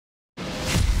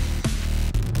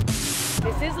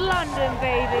This is London,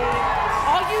 baby.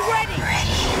 Are you ready?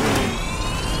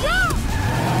 Jump!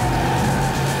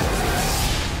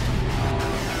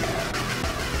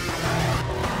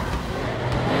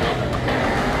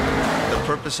 The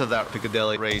purpose of that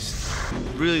Piccadilly race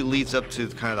really leads up to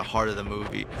kind of the heart of the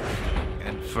movie.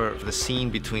 And for the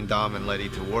scene between Dom and Letty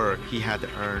to work, he had to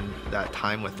earn that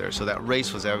time with her. So that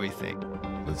race was everything.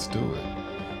 Let's do it.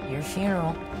 Your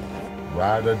funeral.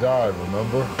 Ride or die,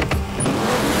 remember?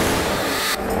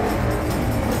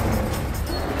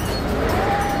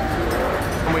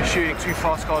 And we're shooting 2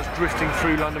 fast cars drifting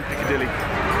through London Piccadilly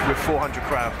with 400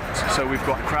 crowd. So we've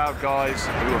got crowd guys,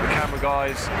 we've got the camera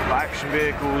guys, the action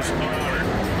vehicles.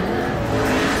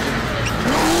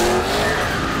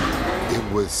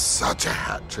 It was such a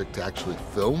hat trick to actually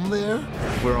film there.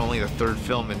 We're only the 3rd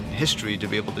film in history to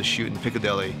be able to shoot in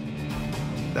Piccadilly.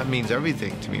 That means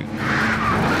everything to me.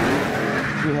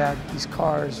 We had these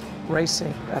cars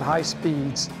racing at high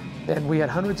speeds, and we had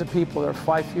hundreds of people that were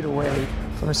 5 feet away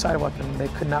from the sidewalk, and they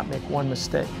could not make one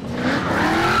mistake.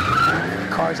 The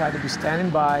cars had to be standing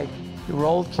by. You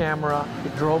rolled camera, you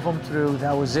drove them through,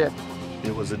 that was it.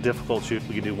 It was a difficult shoot.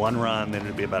 We could do 1 run, then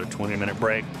it'd be about a 20-minute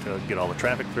break to get all the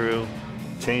traffic through,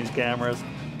 change cameras,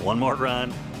 1 more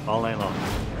run, all night long.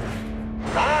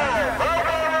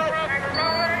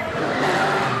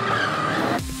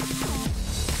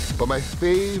 But my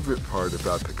favorite part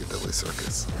about Piccadilly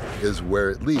Circus is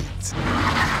where it leads.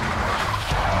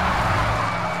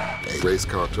 A race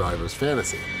car driver's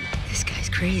fantasy. This guy's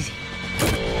crazy.